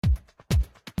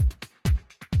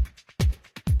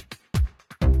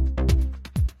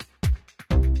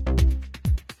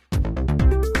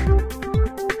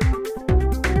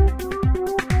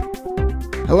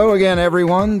Hello again,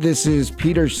 everyone. This is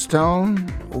Peter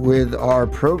Stone with our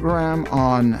program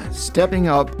on stepping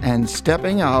up and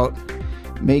stepping out,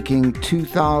 making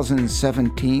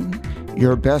 2017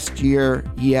 your best year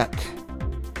yet.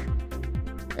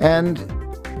 And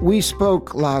we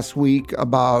spoke last week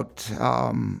about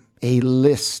a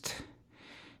list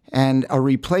and a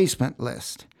replacement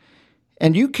list.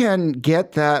 And you can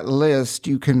get that list,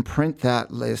 you can print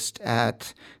that list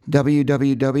at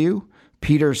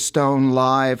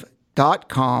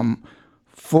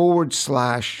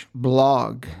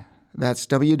www.peterstonelive.com/blog. That's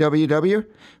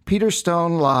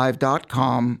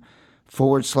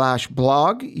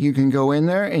www.peterstonelive.com/blog. You can go in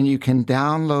there and you can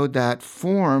download that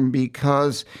form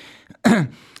because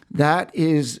that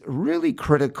is really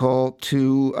critical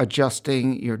to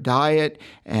adjusting your diet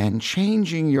and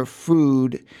changing your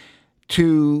food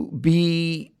to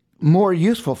be more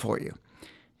useful for you.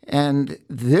 And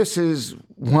this is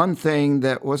one thing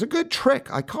that was a good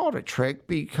trick. I call it a trick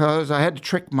because I had to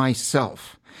trick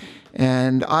myself.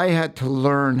 And I had to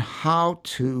learn how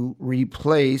to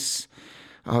replace.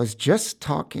 I was just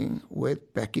talking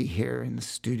with Becky here in the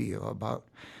studio about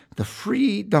the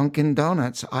free Dunkin'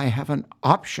 Donuts I have an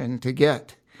option to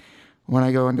get when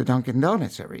I go into Dunkin'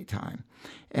 Donuts every time.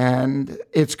 And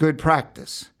it's good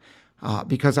practice.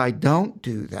 Because I don't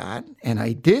do that, and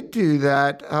I did do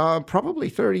that probably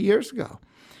 30 years ago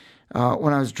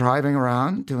when I was driving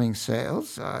around doing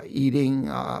sales, eating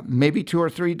maybe 2 or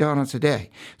 3 donuts a day.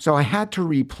 So I had to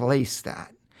replace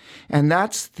that. And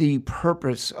that's the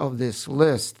purpose of this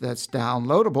list that's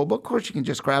downloadable. But of course, you can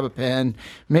just grab a pen,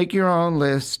 make your own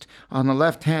list. On the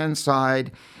left-hand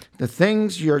side, the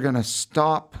things you're going to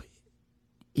stop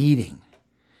eating.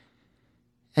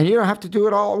 And you don't have to do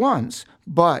it all at once,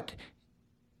 but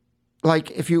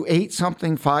like if you ate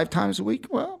something 5 times a week,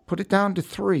 well, put it down to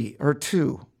 3 or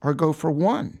 2 or go for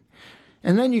 1.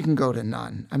 And then you can go to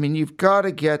none. I mean, you've got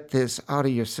to get this out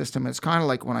of your system. It's kind of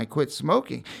like when I quit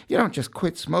smoking. You don't just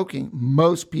quit smoking.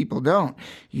 Most people don't.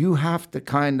 You have to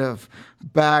kind of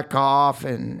back off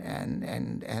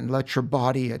and let your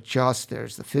body adjust.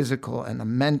 There's the physical and the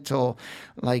mental,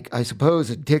 like I suppose,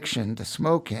 addiction to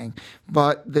smoking.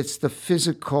 But it's the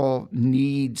physical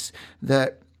needs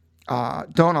that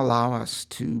don't allow us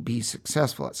to be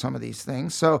successful at some of these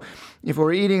things. So if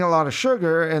we're eating a lot of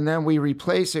sugar and then we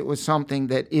replace it with something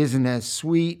that isn't as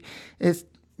sweet, it's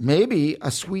maybe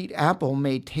a sweet apple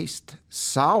may taste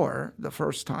sour the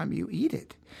first time you eat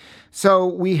it. So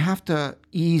we have to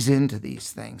ease into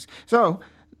these things. So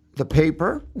the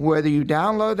paper, whether you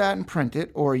download that and print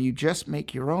it or you just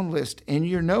make your own list in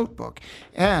your notebook.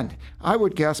 And I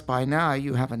would guess by now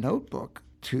you have a notebook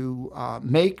to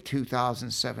make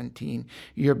 2017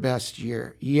 your best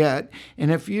year yet. And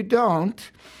if you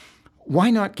don't, why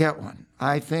not get one?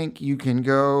 I think you can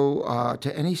go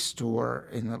to any store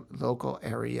in the local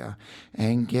area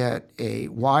and get a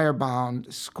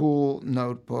wire-bound school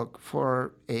notebook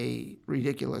for a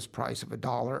ridiculous price of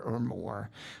 $1 or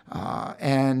more,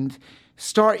 and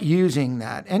start using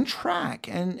that and track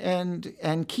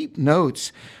and keep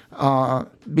notes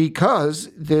because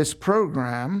this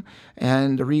program,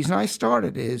 and the reason I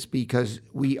started is because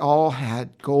we all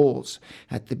had goals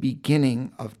at the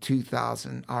beginning of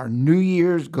 2000, our New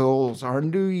Year's goals, our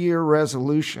New Year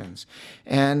resolutions.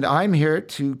 And I'm here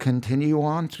to continue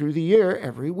on through the year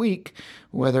every week,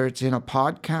 whether it's in a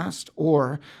podcast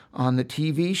or on the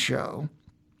TV show,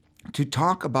 to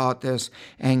talk about this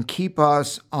and keep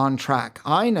us on track.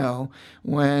 I know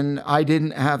when I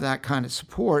didn't have that kind of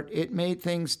support, it made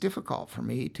things difficult for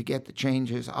me to get the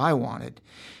changes I wanted.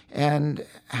 And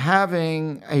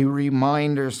having a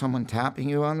reminder, someone tapping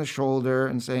you on the shoulder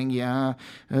and saying, yeah,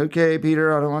 okay,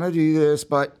 Peter, I don't want to do this,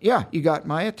 but yeah, you got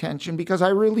my attention because I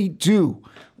really do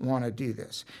want to do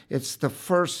this. It's the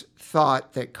first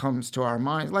thought that comes to our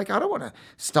minds. Like, I don't want to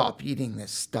stop eating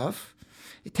this stuff.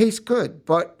 It tastes good,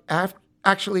 but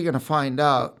actually going to find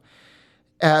out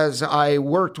as I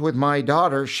worked with my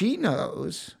daughter, she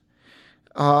knows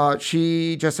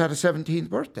she just had a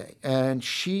 17th birthday, and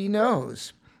she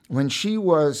knows when she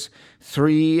was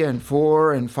 3 and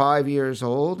 4 and 5 years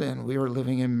old, and we were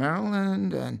living in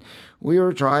Maryland, and we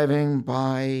were driving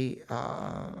by,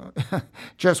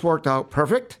 just worked out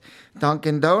perfect,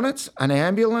 Dunkin' Donuts, an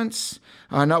ambulance.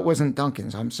 No, it wasn't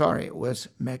Dunkin's, I'm sorry, it was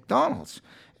McDonald's.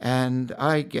 And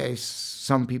I guess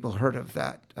some people heard of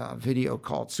that video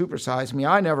called Super Size Me.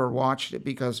 I never watched it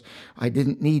because I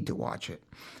didn't need to watch it.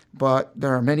 But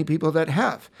there are many people that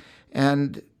have.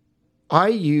 And I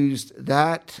used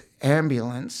that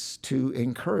ambulance to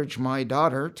encourage my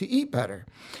daughter to eat better.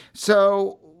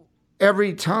 So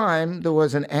every time there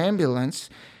was an ambulance,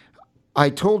 I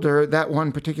told her that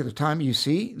one particular time, you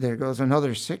see, there goes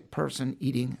another sick person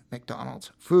eating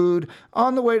McDonald's food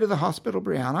on the way to the hospital,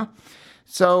 Brianna.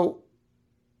 So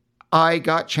I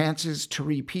got chances to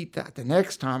repeat that. The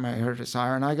next time I heard a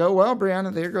siren, I go, well,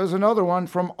 Brianna, there goes another one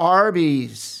from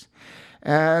Arby's.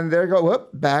 And there go,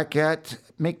 whoop, back at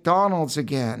McDonald's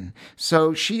again.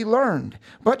 So she learned,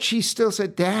 but she still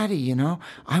said, Daddy,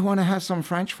 I want to have some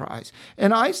French fries.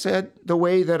 And I said, the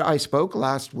way that I spoke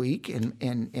last week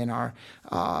in our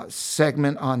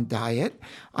segment on diet,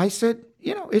 I said,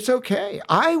 it's okay.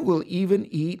 I will even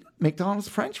eat McDonald's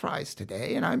French fries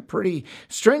today. And I'm pretty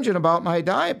stringent about my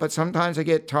diet, but sometimes I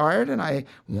get tired and I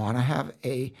want to have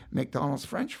a McDonald's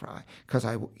French fry because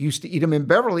I used to eat them in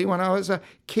Beverly when I was a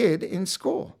kid in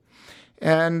school.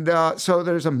 And so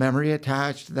there's a memory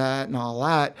attached to that and all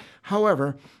that.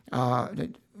 However,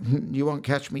 you won't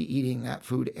catch me eating that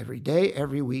food every day,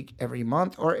 every week, every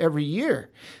month, or every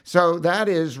year. So that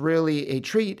is really a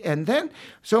treat. And then,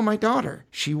 so my daughter,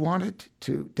 she wanted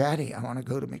to, Daddy, I want to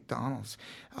go to McDonald's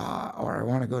or I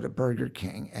want to go to Burger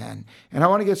King and I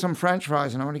want to get some French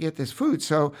fries and I want to get this food.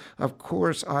 So, of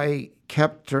course, I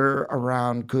kept her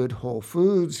around good whole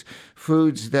foods,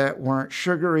 foods that weren't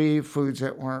sugary, foods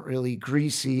that weren't really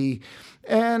greasy.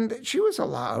 And she was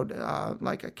allowed,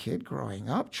 like a kid growing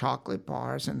up, chocolate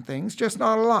bars and things, just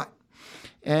not a lot.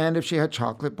 And if she had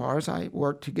chocolate bars, I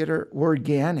worked to get her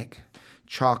organic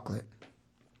chocolate,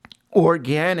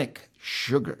 organic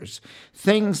sugars,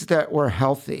 things that were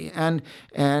healthy, and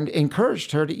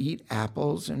encouraged her to eat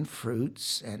apples and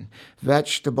fruits and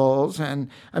vegetables. And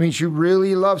I mean, she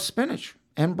really loved spinach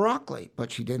and broccoli,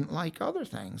 but she didn't like other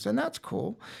things, and that's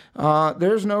cool.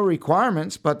 There's no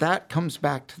requirements, but that comes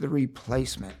back to the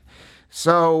replacement.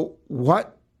 So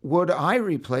what would I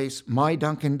replace my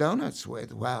Dunkin' Donuts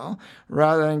with? Well,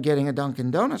 rather than getting a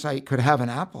Dunkin' Donuts, I could have an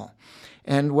apple.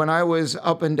 And when I was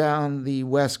up and down the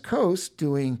West Coast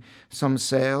doing some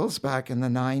sales back in the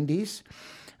 90s,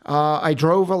 I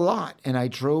drove a lot, and I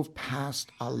drove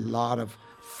past a lot of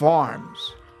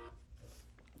farms.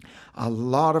 A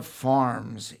lot of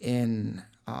farms in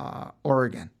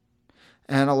Oregon,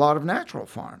 and a lot of natural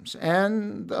farms,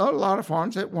 and a lot of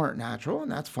farms that weren't natural,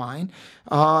 and that's fine.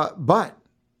 But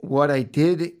what I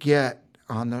did get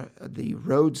on the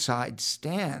roadside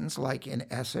stands, like in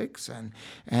Essex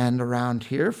and around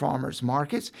here, farmers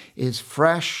markets, is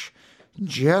fresh,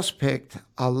 just picked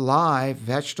alive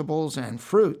vegetables and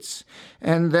fruits.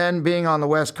 And then being on the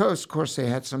West Coast, of course, they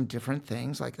had some different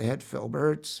things, like they had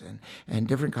filberts and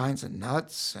different kinds of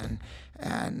nuts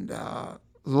and a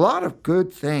lot of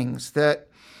good things that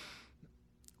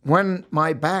when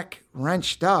my back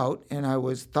wrenched out, and I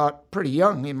was thought pretty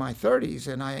young in my 30s,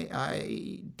 and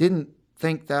I didn't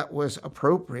think that was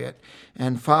appropriate,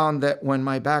 and found that when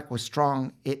my back was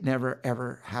strong, it never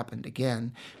ever happened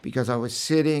again, because I was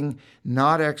sitting,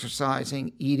 not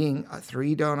exercising, eating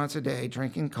 3 donuts a day,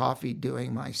 drinking coffee,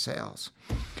 doing my sales.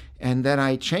 And then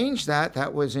I changed that.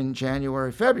 That was in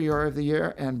January, February of the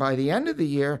year. And by the end of the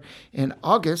year, in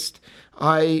August,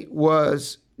 I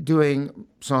was doing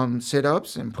some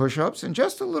sit-ups and push-ups and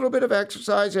just a little bit of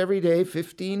exercise every day,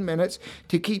 15 minutes,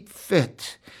 to keep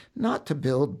fit, not to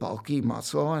build bulky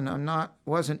muscle. And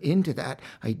wasn't into that.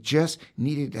 I just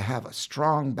needed to have a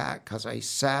strong back because I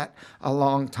sat a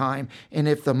long time. And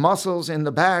if the muscles in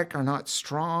the back are not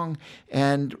strong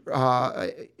and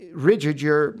rigid,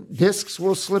 your discs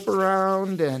will slip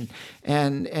around,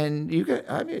 and you get.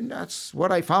 I mean, that's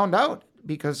what I found out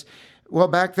because. Well,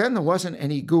 back then there wasn't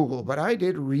any Google, but I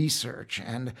did research,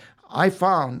 and I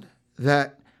found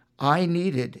that I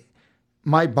needed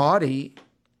my body,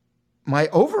 my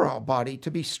overall body, to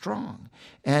be strong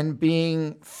and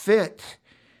being fit,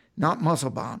 not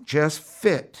muscle bound, just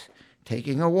fit,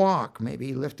 taking a walk,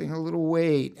 maybe lifting a little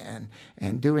weight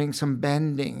and doing some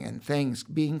bending and things.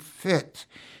 Being fit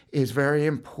is very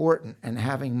important, and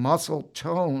having muscle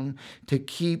tone to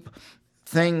keep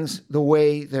things the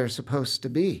way they're supposed to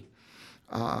be.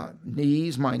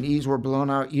 My knees were blown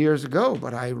out years ago,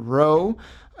 but I row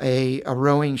a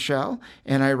rowing shell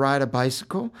and I ride a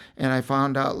bicycle, and I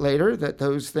found out later that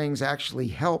those things actually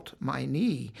helped my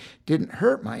knee, didn't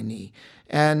hurt my knee.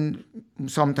 And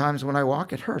sometimes when I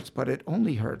walk, it hurts, but it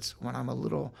only hurts when I'm a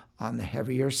little on the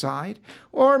heavier side,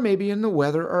 or maybe in the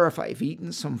weather, or if I've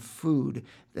eaten some food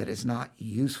that is not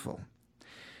useful.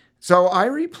 So I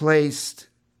replaced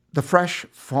the fresh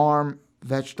farm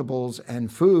vegetables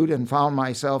and food, and found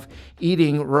myself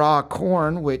eating raw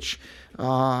corn, which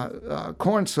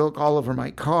corn silk all over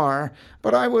my car.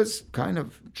 But I was kind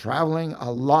of traveling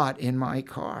a lot in my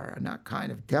car, and that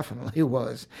kind of definitely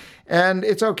was. And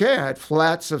it's okay. I had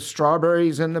flats of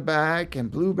strawberries in the back and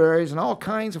blueberries and all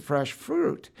kinds of fresh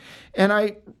fruit. And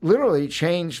I literally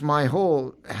changed my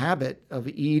whole habit of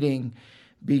eating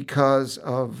because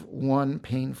of one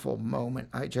painful moment.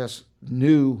 I just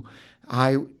knew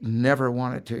I never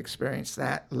wanted to experience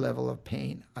that level of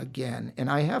pain again, and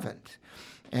I haven't.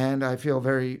 And I feel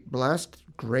very blessed,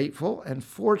 grateful, and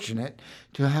fortunate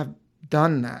to have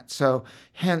done that. So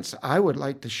hence, I would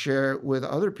like to share with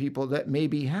other people that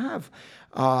maybe have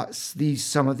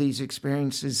some of these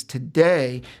experiences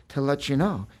today to let you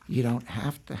know you don't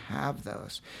have to have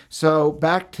those. So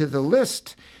back to the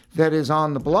list that is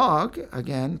on the blog.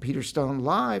 Again,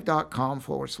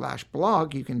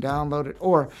 peterstonelive.com/blog. You can download it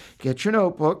or get your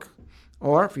notebook,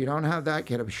 or if you don't have that,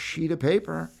 get a sheet of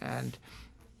paper, and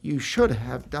you should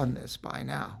have done this by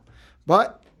now.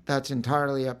 But that's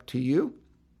entirely up to you.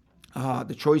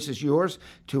 The choice is yours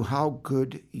to how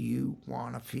good you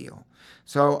want to feel.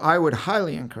 So I would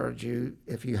highly encourage you,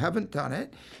 if you haven't done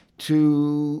it,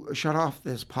 to shut off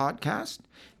this podcast,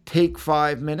 take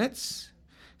 5 minutes,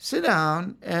 sit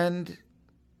down and,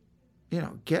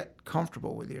 get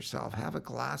comfortable with yourself. Have a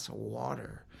glass of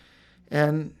water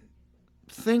and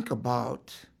think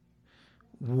about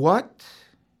what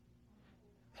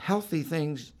healthy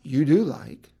things you do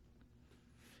like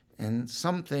and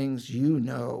some things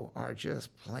are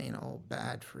just plain old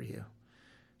bad for you,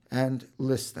 and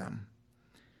list them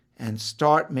and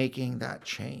start making that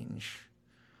change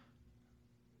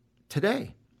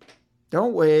today.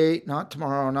 Don't wait, not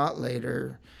tomorrow, not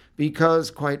later,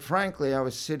 because quite frankly, I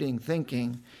was sitting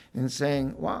thinking and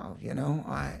saying, wow,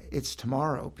 it's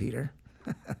tomorrow, Peter.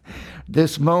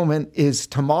 This moment is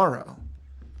tomorrow.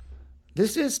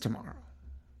 This is tomorrow.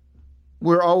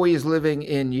 We're always living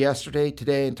in yesterday,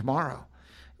 today, and tomorrow.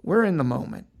 We're in the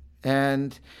moment.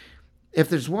 And if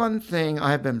there's one thing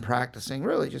I've been practicing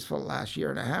really just for the last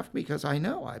year and a half, because I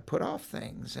know I put off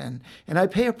things and I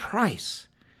pay a price.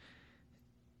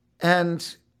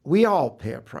 And we all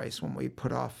pay a price when we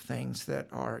put off things that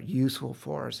are useful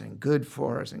for us and good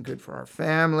for us and good for our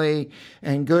family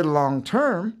and good long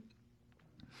term,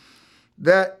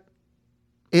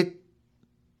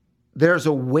 there's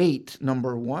a weight,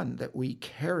 number one, that we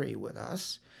carry with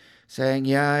us saying,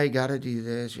 yeah, I got to do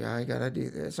this. Yeah, I got to do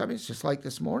this. I mean, it's just like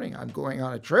this morning. I'm going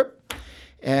on a trip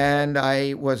and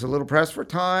I was a little pressed for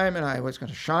time and I was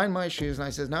going to shine my shoes. And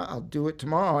I said, no, I'll do it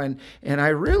tomorrow. And I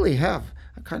really have.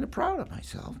 I'm kind of proud of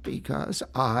myself because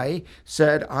I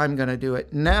said I'm going to do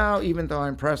it now, even though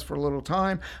I'm pressed for a little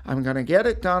time. I'm going to get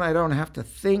it done. I don't have to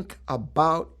think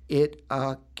about it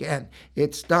again.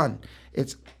 It's done.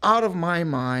 It's out of my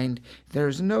mind.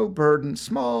 There's no burden,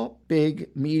 small, big,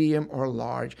 medium, or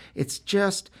large. It's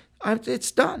just,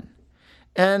 it's done.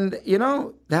 And,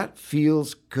 that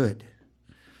feels good.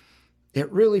 It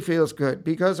really feels good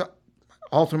because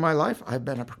all through my life, I've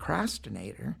been a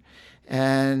procrastinator.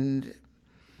 And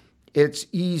it's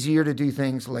easier to do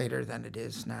things later than it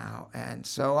is now. And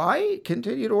so I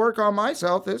continue to work on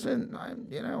myself.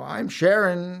 I'm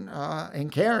sharing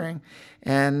and caring,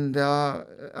 and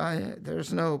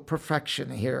there's no perfection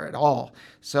here at all.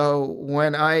 So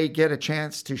when I get a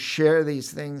chance to share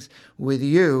these things with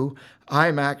you,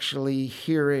 I'm actually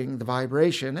hearing the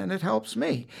vibration, and it helps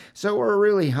me. So we're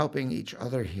really helping each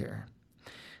other here.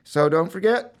 So don't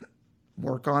forget,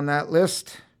 work on that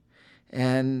list.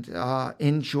 And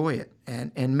enjoy it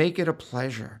and make it a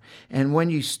pleasure. And when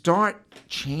you start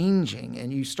changing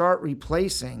and you start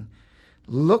replacing,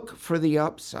 look for the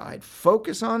upside.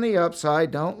 Focus on the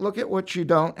upside. Don't look at what you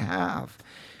don't have.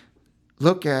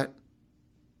 Look at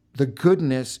the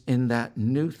goodness in that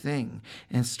new thing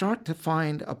and start to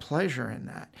find a pleasure in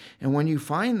that. And when you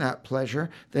find that pleasure,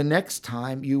 the next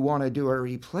time you want to do a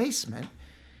replacement,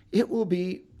 it will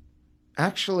be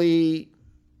actually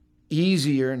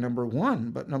easier, number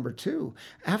one, but number two,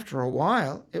 after a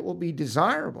while, it will be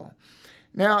desirable.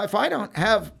 Now, if I don't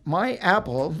have my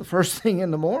apple the first thing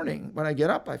in the morning, when I get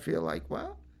up, I feel like,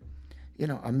 well,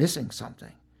 I'm missing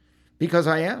something because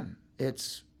I am. I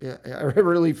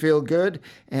really feel good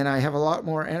and I have a lot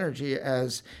more energy,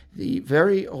 as the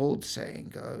very old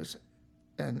saying goes.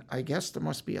 And I guess there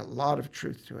must be a lot of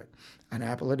truth to it. An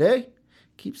apple a day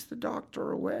keeps the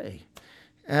doctor away.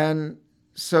 And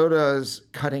so does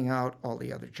cutting out all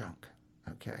the other junk,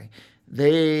 okay?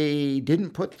 They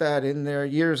didn't put that in there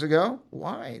years ago.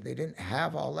 Why? They didn't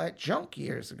have all that junk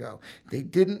years ago. They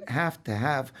didn't have to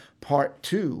have part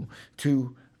 2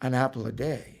 to an apple a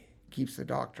day. keeps the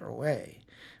doctor away.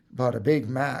 But a Big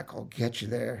Mac will get you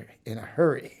there in a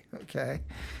hurry, okay?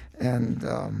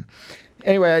 And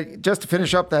anyway, just to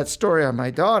finish up that story on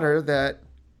my daughter, that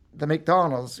the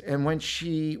McDonald's, and when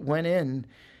she went in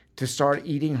to start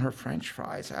eating her French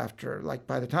fries after, like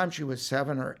by the time she was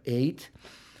 7 or 8,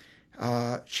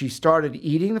 she started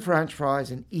eating the French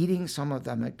fries and eating some of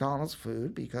the McDonald's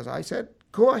food because I said,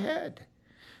 go ahead.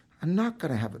 I'm not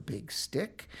going to have a big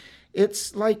stick.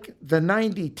 It's like the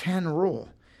 90-10 rule.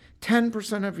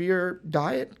 10% of your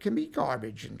diet can be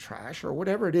garbage and trash or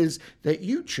whatever it is that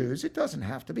you choose. It doesn't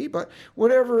have to be, but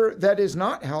whatever that is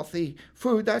not healthy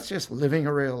food, that's just living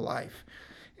a real life.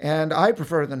 And I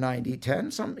prefer the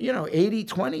 90-10. Some,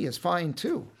 80-20 is fine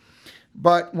too.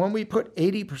 But when we put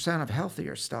 80% of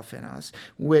healthier stuff in us,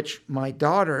 which my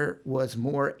daughter was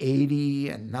more 80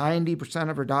 and 90%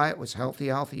 of her diet was healthy.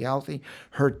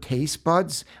 Her taste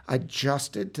buds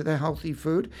adjusted to the healthy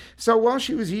food. So while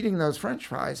she was eating those French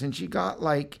fries and she got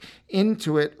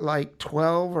into it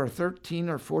 12 or 13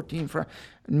 or 14 fries,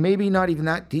 maybe not even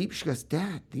that deep, she goes,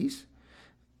 Dad, these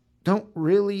don't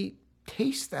really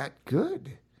taste that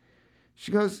good.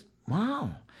 She goes,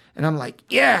 wow. And I'm like,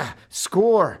 yeah,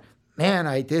 score. Man,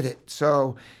 I did it.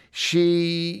 So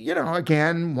she,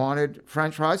 again, wanted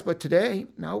French fries, but today,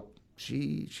 nope,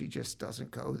 she just doesn't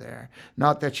go there.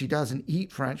 Not that she doesn't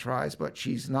eat French fries, but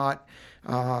she's not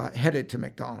headed to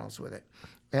McDonald's with it.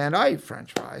 And I eat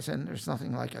French fries, and there's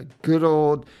nothing like a good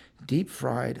old deep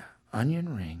fried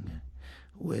onion ring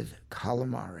with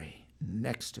calamari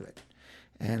next to it.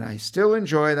 And I still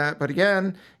enjoy that. But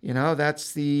again,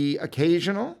 that's the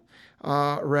occasional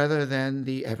rather than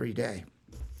the everyday.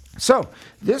 So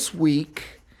this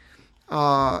week,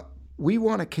 we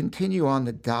want to continue on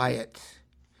the diet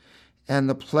and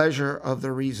the pleasure of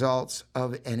the results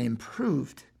of an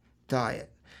improved diet,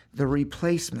 the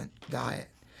replacement diet.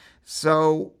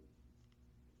 So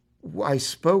I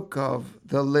spoke of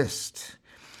the list.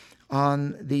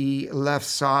 On the left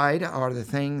side are the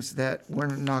things that we're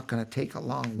not going to take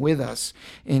along with us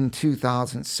in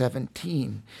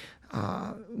 2017.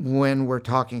 When we're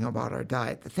talking about our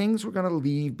diet, the things we're going to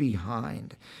leave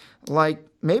behind. Like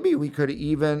maybe we could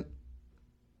even,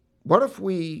 what if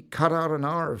we cut out an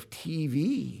hour of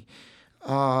TV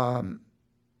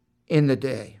in the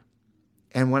day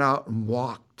and went out and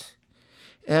walked?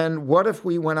 And what if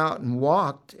we went out and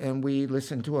walked and we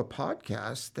listened to a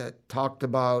podcast that talked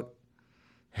about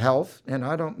health? And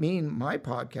I don't mean my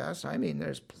podcast. I mean,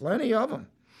 there's plenty of them.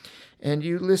 And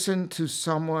you listen to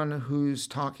someone who's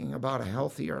talking about a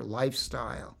healthier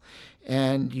lifestyle,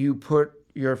 and you take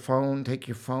your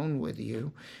phone with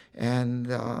you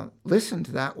and listen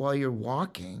to that while you're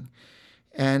walking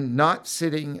and not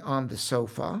sitting on the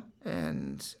sofa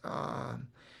and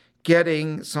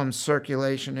getting some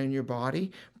circulation in your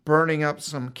body, burning up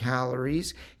some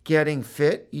calories, getting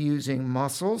fit, using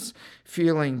muscles,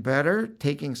 feeling better,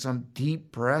 taking some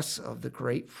deep breaths of the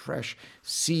great fresh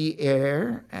sea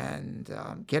air, and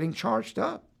getting charged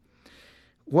up.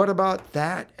 What about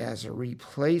that as a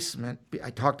replacement? I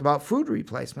talked about food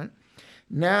replacement.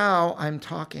 Now I'm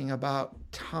talking about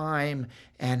time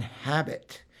and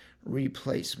habit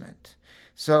replacement.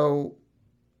 So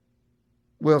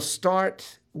we'll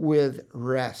start with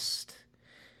rest.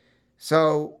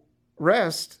 So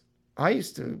rest, I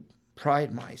used to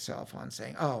pride myself on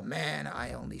saying, oh man,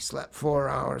 I only slept 4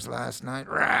 hours last night.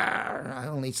 I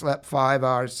only slept 5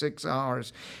 hours, 6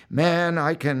 hours. Man,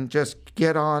 I can just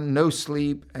get on no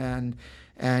sleep and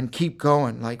keep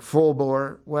going like full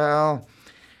bore. Well,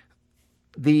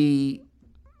 the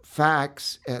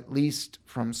facts, at least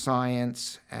from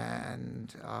science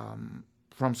and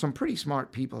from some pretty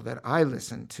smart people that I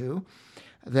listen to,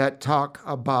 that talk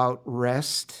about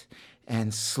rest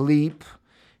and sleep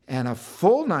and a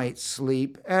full night's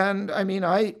sleep. And I mean,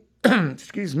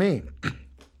 excuse me,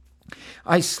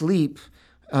 I sleep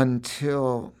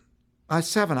until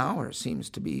 7 hours seems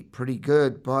to be pretty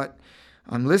good. But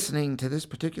I'm listening to this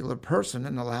particular person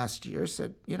in the last year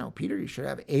said, Peter, you should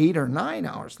have 8 or 9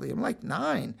 hours sleep. I'm like,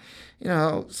 9.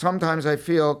 Sometimes I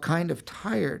feel kind of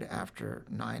tired after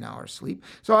 9 hours sleep.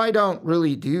 So I don't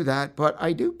really do that, but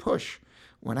I do push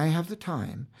when I have the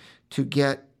time to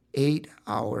get 8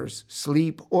 hours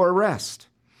sleep or rest.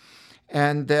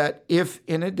 And that if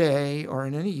in a day or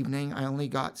in an evening I only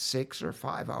got 6 or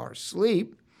 5 hours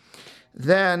sleep,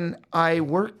 then I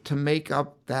work to make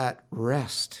up that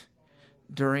rest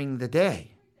during the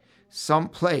day.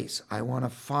 Someplace I want to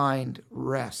find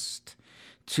rest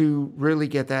to really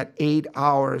get that 8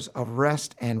 hours of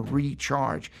rest and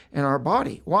recharge in our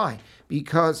body. Why?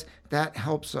 Because that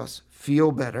helps us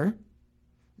feel better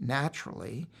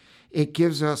naturally. It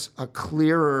gives us a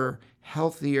clearer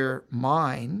healthier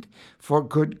mind for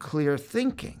good, clear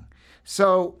thinking.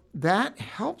 So that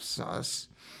helps us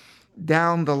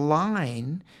down the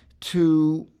line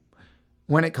to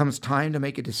when it comes time to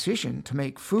make a decision to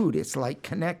make food, it's like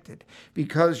connected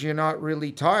because you're not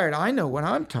really tired. I know when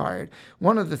I'm tired,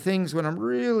 one of the things when I'm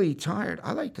really tired,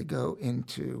 I like to go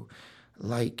into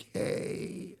like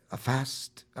a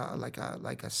fast, like a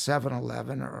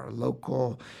 7-Eleven or a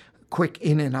local quick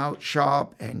in and out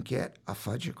shop and get a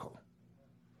fudgicle.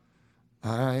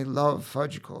 I love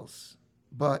fudgicles,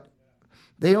 but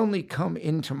they only come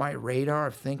into my radar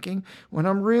of thinking when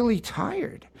I'm really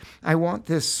tired. I want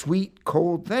this sweet,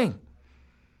 cold thing.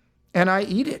 And I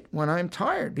eat it when I'm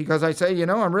tired because I say,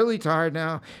 I'm really tired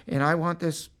now and I want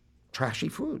this trashy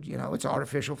food. It's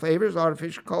artificial flavors,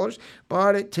 artificial colors,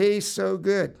 but it tastes so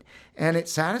good and it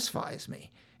satisfies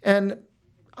me. And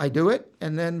I do it,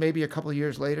 and then maybe a couple of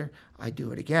years later, I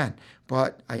do it again.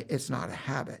 But it's not a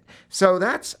habit. So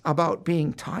that's about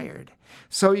being tired.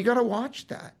 So you got to watch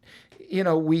that.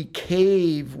 We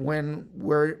cave when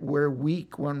we're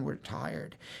weak, when we're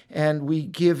tired, and we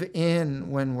give in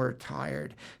when we're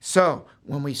tired. So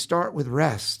when we start with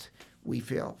rest, we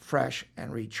feel fresh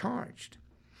and recharged.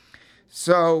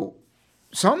 So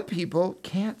some people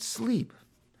can't sleep.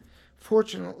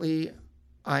 Fortunately,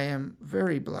 I am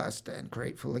very blessed and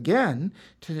grateful again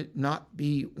to not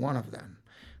be one of them.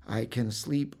 I can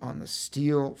sleep on the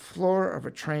steel floor of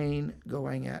a train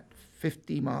going at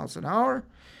 50 miles an hour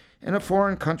in a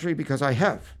foreign country because I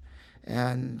have,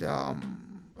 and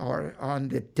or on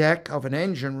the deck of an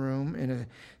engine room in a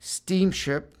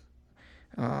steamship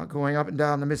going up and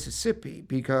down the Mississippi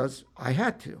because I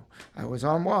had to. I was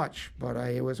on watch, but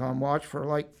I was on watch for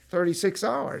like 36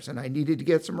 hours and I needed to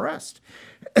get some rest.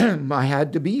 I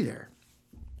had to be there.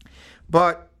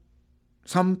 But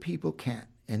some people can't,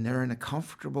 and they're in a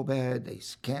comfortable bed. They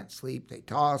can't sleep. They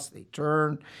toss, they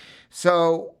turn.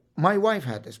 So my wife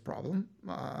had this problem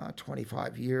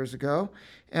 25 years ago,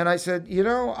 and I said,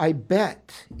 I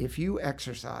bet if you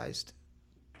exercised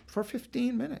for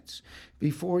 15 minutes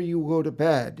before you go to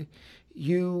bed,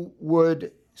 you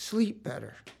would sleep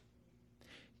better.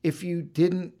 If you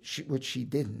didn't, which she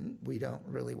didn't, we don't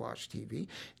really watch TV,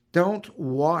 don't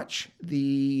watch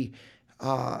the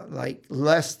like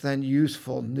less than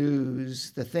useful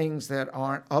news, the things that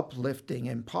aren't uplifting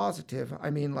and positive. I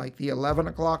mean, like the 11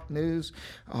 o'clock news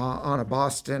on a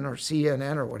Boston or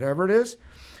CNN or whatever it is,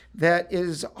 that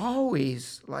is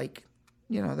always like,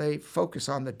 they focus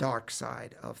on the dark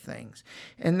side of things.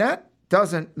 And that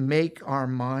doesn't make our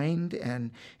mind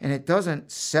and it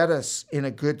doesn't set us in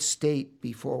a good state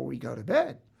before we go to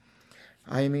bed.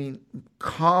 I mean,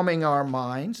 calming our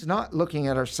minds, not looking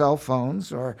at our cell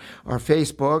phones or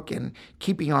Facebook and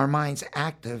keeping our minds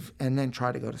active and then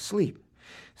try to go to sleep.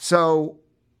 So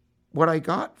what I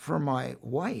got from my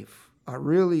wife,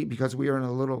 really, because we were in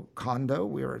a little condo,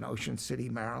 we were in Ocean City,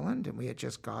 Maryland, and we had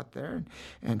just got there,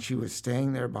 and she was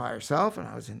staying there by herself, and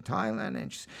I was in Thailand,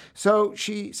 and so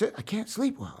she said, I can't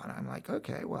sleep well. And I'm like,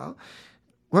 okay, well,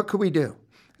 what could we do?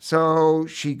 So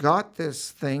she got this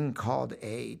thing called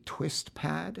a twist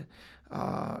pad.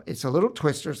 It's a little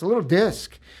twister. It's a little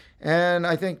disc. And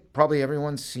I think probably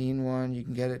everyone's seen one. You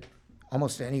can get it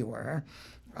almost anywhere.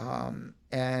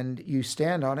 And you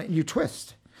stand on it and you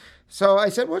twist. So I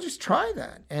said, well, just try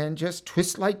that and just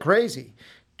twist like crazy.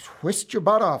 Twist your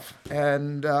butt off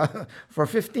and for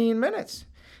 15 minutes.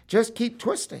 Just keep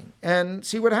twisting and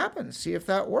see what happens. See if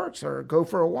that works, or go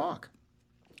for a walk.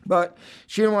 But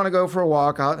she didn't want to go for a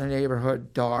walk out in the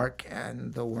neighborhood, dark,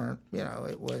 and there weren't,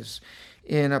 it was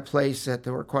in a place that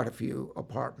there were quite a few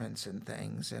apartments and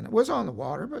things, and it was on the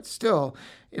water, but still,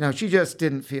 she just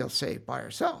didn't feel safe by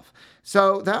herself.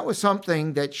 So that was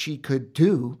something that she could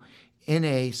do in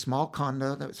a small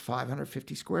condo that was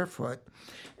 550 square foot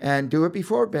and do it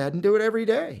before bed and do it every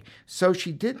day. So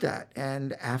she did that,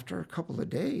 and after a couple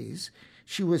of days,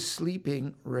 she was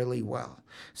sleeping really well.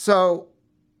 So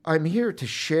I'm here to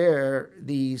share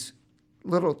these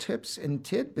little tips and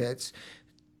tidbits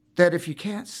that if you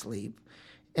can't sleep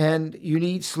and you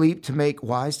need sleep to make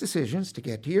wise decisions, to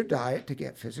get to your diet, to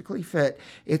get physically fit,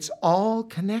 it's all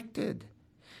connected.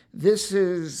 This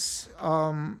is,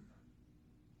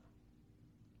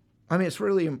 it's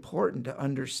really important to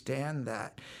understand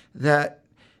that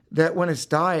when it's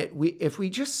diet, if we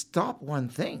just stop one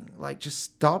thing, like just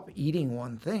stop eating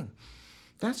one thing,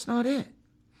 that's not it.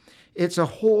 It's a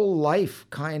whole life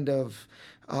kind of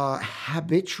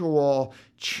habitual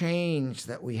change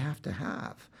that we have to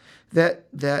have. That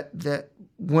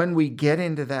when we get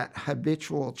into that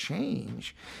habitual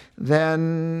change,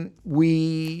 then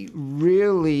we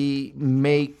really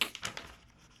make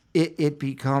it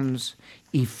becomes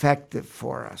effective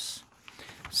for us.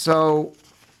 So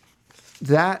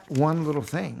that one little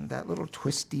thing, that little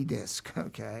twisty disc,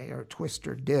 okay, or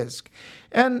twister disc,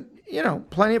 and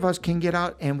plenty of us can get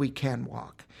out and we can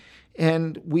walk.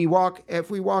 And if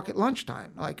we walk at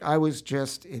lunchtime, like I was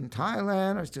just in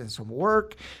Thailand, I was doing some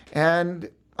work, and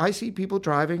I see people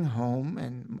driving home,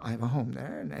 and I have a home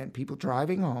there, and people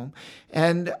driving home,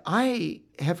 and I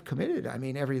have committed. I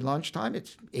mean, every lunchtime,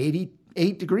 it's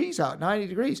 88 degrees out, 90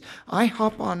 degrees. I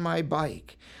hop on my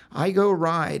bike. I go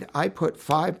ride. I put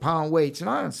 5-pound weights, and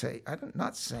I'm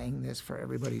not saying this for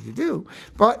everybody to do,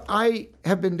 but I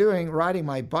have been riding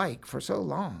my bike for so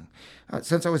long.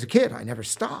 Since I was a kid, I never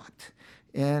stopped.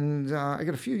 And I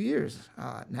got a few years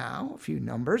now, a few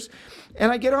numbers.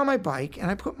 And I get on my bike and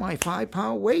I put my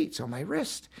 5-pound weights on my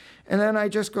wrist. And then I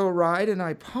just go ride and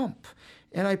I pump.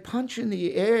 And I punch in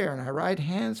the air and I ride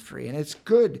hands-free. And it's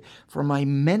good for my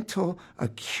mental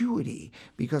acuity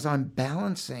because I'm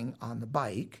balancing on the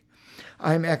bike.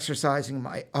 I'm exercising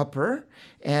my upper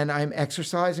and I'm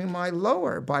exercising my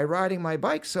lower by riding my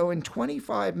bike. So in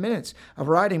 25 minutes of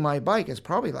riding my bike, it's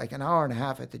probably like an hour and a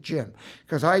half at the gym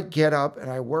because I get up and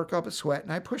I work up a sweat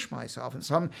and I push myself.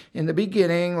 And in the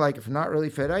beginning, like if I'm not really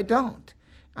fit, I don't.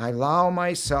 I allow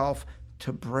myself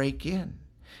to break in.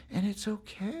 And it's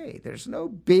okay. There's no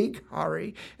big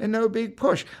hurry and no big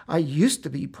push. I used to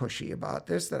be pushy about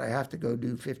this, that I have to go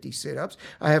do 50 sit-ups.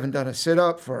 I haven't done a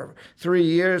sit-up for 3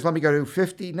 years. Let me go do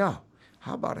 50. No.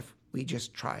 How about if we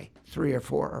just try 3 or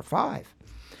 4 or 5?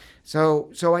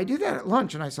 So I do that at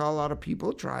lunch, and I saw a lot of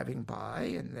people driving by,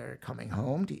 and they're coming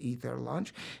home to eat their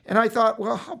lunch. And I thought,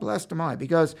 well, how blessed am I?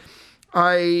 Because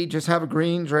I just have a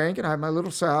green drink, and I have my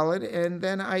little salad, and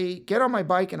then I get on my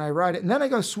bike, and I ride it, and then I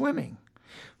go swimming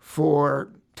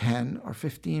for 10 or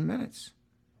 15 minutes.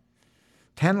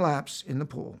 10 laps in the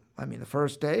pool. I mean, the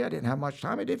first day I didn't have much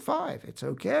time. I did 5. It's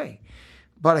okay.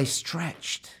 But I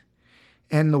stretched.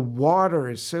 And the water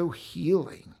is so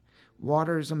healing.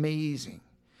 Water is amazing.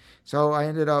 So I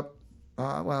ended up,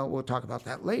 we'll talk about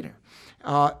that later.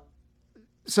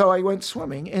 So I went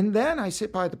swimming, and then I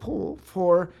sit by the pool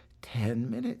for 10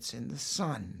 minutes in the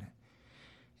sun.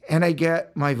 And I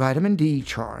get my vitamin D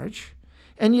charge.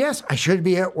 And yes, I should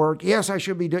be at work. Yes, I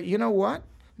should be doing, you know what?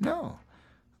 No,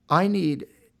 I need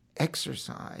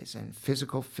exercise and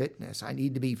physical fitness. I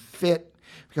need to be fit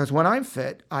because when I'm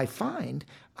fit, I find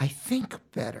I think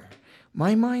better.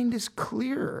 My mind is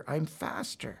clearer. I'm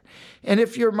faster. And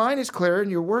if your mind is clearer and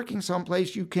you're working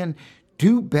someplace, you can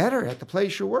do better at the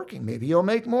place you're working. Maybe you'll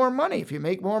make more money. If you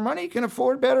make more money, you can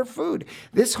afford better food.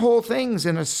 This whole thing's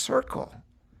in a circle.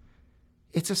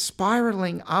 It's a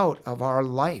spiraling out of our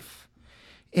life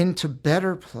into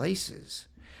better places.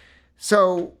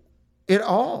 So it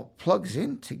all plugs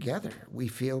in together. We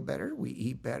feel better, we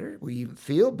eat better, we even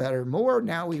feel better more.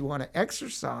 Now we want to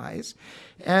exercise,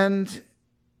 and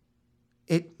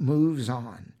it moves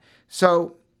on.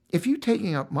 So if you're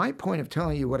taking up my point of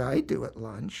telling you what I do at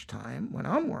lunchtime when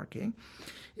I'm working,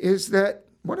 is that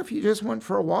what if you just went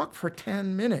for a walk for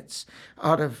 10 minutes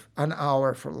out of an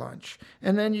hour for lunch?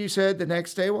 And then you said the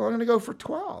next day, well, I'm going to go for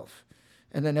 12.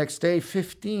 And the next day,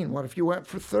 15. What if you went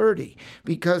for 30?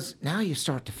 Because now you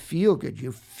start to feel good.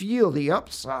 You feel the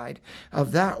upside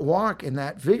of that walk and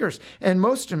that vigorous. And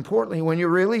most importantly, when you're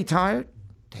really tired,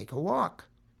 take a walk.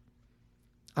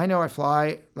 I know I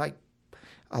fly like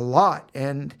a lot.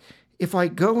 And if I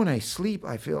go and I sleep,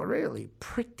 I feel really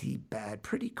pretty bad,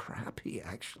 pretty crappy,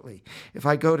 actually, if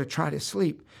I go to try to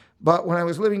sleep. But when I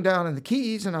was living down in the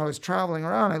Keys and I was traveling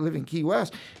around, I live in Key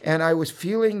West, and I was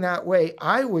feeling that way,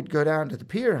 I would go down to the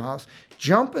pier house,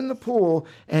 jump in the pool,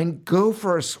 and go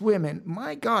for a swim. And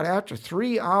my God, after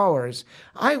 3 hours,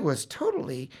 I was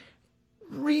totally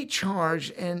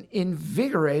recharged and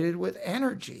invigorated with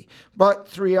energy. But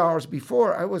 3 hours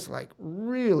before, I was like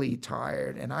really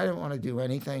tired and I didn't want to do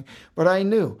anything. But I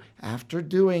knew after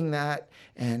doing that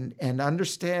and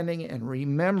understanding and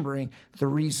remembering the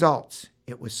results,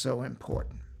 it was so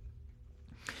important.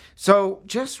 So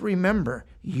just remember,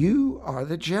 you are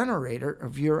the generator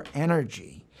of your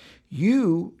energy.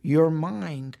 You, your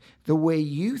mind, the way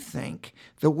you think,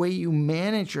 the way you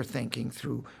manage your thinking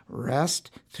through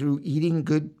rest, through eating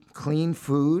good, clean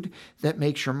food that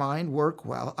makes your mind work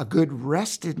well. A good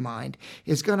rested mind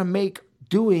is going to make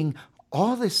doing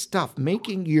all this stuff,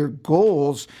 making your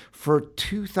goals for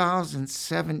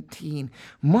 2017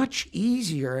 much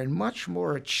easier and much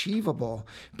more achievable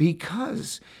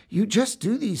because you just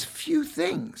do these few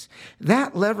things.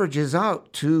 That leverages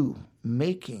out to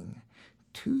making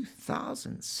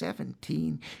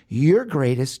 2017, your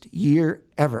greatest year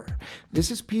ever.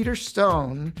 This is Peter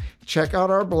Stone. Check out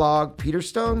our blog,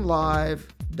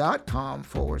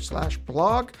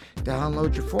 peterstonelive.com/blog.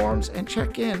 Download your forms and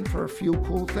check in for a few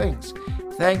cool things.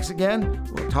 Thanks again.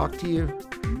 We'll talk to you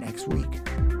next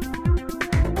week.